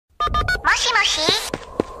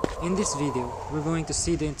In this video, we're going to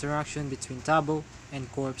see the interaction between Tubbo and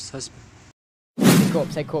Corp's husband.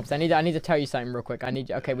 Hey Corpse, I need to tell you something real quick.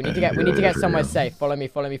 Okay, we need to get somewhere safe. Follow me.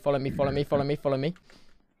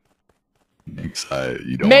 Minx,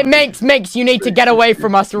 you need to get away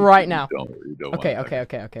from us right now. You don't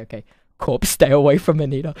Okay. Corpse, stay away from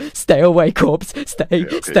Anita. Stay away, Corpse. Stay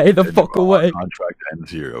the fuck away. Contract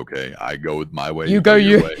ends here, okay? I go with my way. You go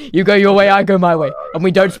your way, I go my way. And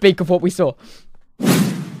we don't speak of what we saw.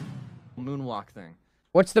 Moonwalk thing.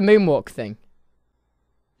 What's the moonwalk thing?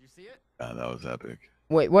 You see it? Yeah, that was epic.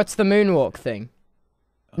 Wait, what's the moonwalk thing?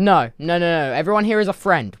 No. Everyone here is a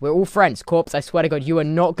friend. We're all friends. Corpse, I swear to God, you are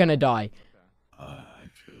not gonna die. I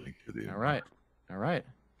feel like you're the... All right.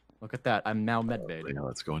 Look at that. I'm now medbay. Yeah,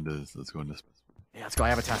 let's go into. Yeah, let's go. I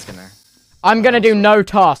have a task in there. I'm gonna do no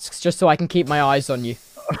tasks just so I can keep my eyes on you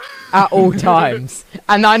at all times.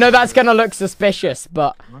 And I know that's gonna look suspicious,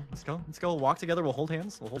 but Let's go. Walk together. We'll hold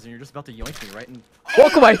hands. And you're just about to yoink me right in.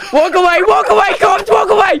 walk away, Corpse,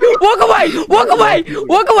 walk away,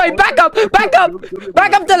 back up the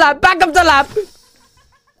lab.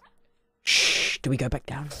 Shh, do we go back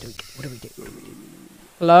down? What do we do?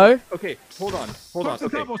 Hello? Okay, hold on.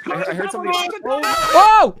 Okay, I heard something.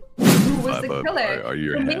 Whoa! Who was the killer? Are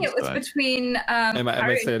your I think hands it was tied? between Am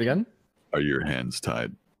I say it again? Are your hands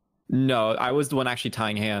tied? No, I was the one actually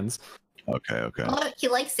tying hands. Okay. Look, he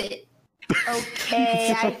likes it.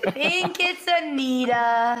 Okay, I think it's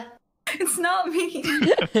Anita. It's not me.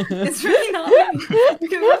 It's really not me. You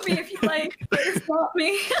can love me if you like, but it's not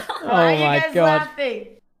me. Why Oh my are you guys God.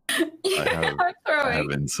 laughing? I'm I throwing. have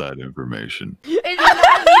inside information. It's not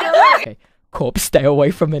Anita. Okay, Corpse, stay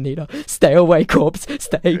away from Anita. Stay away, Corpse.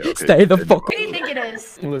 Stay the fuck What do you think it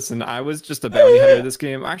is? Listen, I was just a bounty hunter this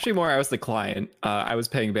game. Actually, more, I was the client. I was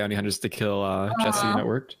paying bounty hunters to kill Jesse, and it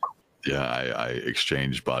worked. Yeah, I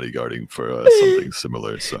exchanged bodyguarding for something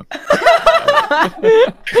similar. So. Wow.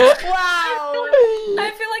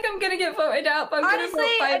 I feel like I'm gonna get voted out, but I'm Honestly, gonna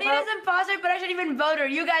vote five Anita's imposter, but I shouldn't even vote her.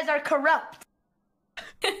 You guys are corrupt.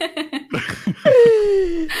 She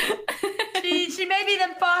may be the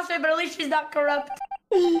imposter, but at least she's not corrupt.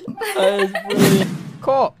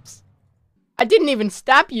 Corpse, I didn't even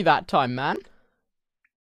stab you that time, man.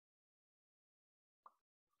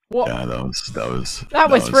 What? Yeah, that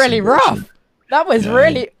was really rough. That was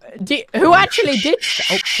really. Who actually did?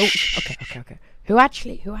 Okay. Who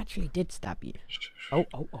actually did stab you? Oh.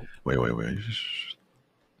 Wait.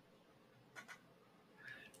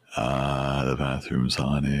 The bathroom's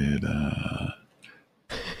haunted.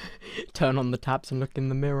 Turn on the taps and look in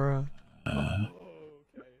the mirror.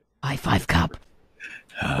 High five cup.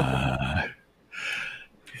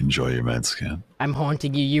 Enjoy your med scan. I'm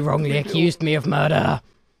haunting you. You wrongly accused me of murder.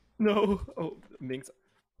 No. Oh, Minx.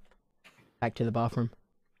 Back to the bathroom.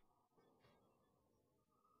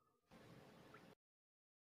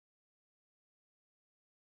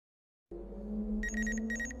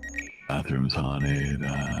 Bathroom's haunted.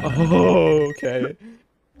 Oh, okay.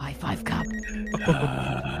 High five cup.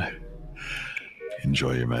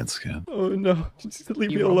 Enjoy your med scan. Oh no, just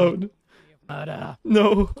leave me alone. Murder.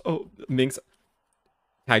 No. Oh, Minx.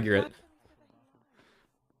 Tag you're it.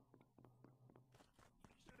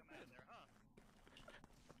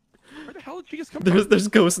 Where the hell did she just come from? There's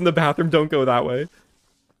ghosts in the bathroom. Don't go that way.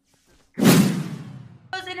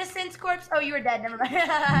 Those innocents, Corpse? Oh, you were dead. Never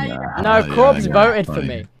mind. No, Corpse voted for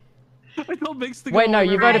me. I told Mix to Wait, go no,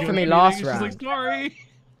 over you voted and for me do last anything. She's round. like, sorry.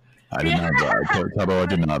 I did not vote. Tubbo, I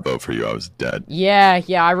did not vote for you. I was dead. Yeah,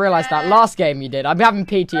 I realized that. Last game you did. I'm having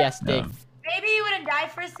PTSD. Yeah. Maybe you wouldn't die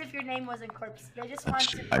first if your name wasn't Corpse. They just want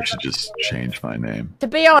to. I should just change my name. To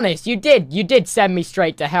be honest, you did send me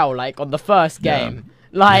straight to hell, like, on the first game.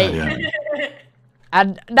 Like, Yeah.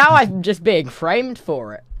 and now I'm just being framed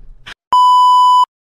for it.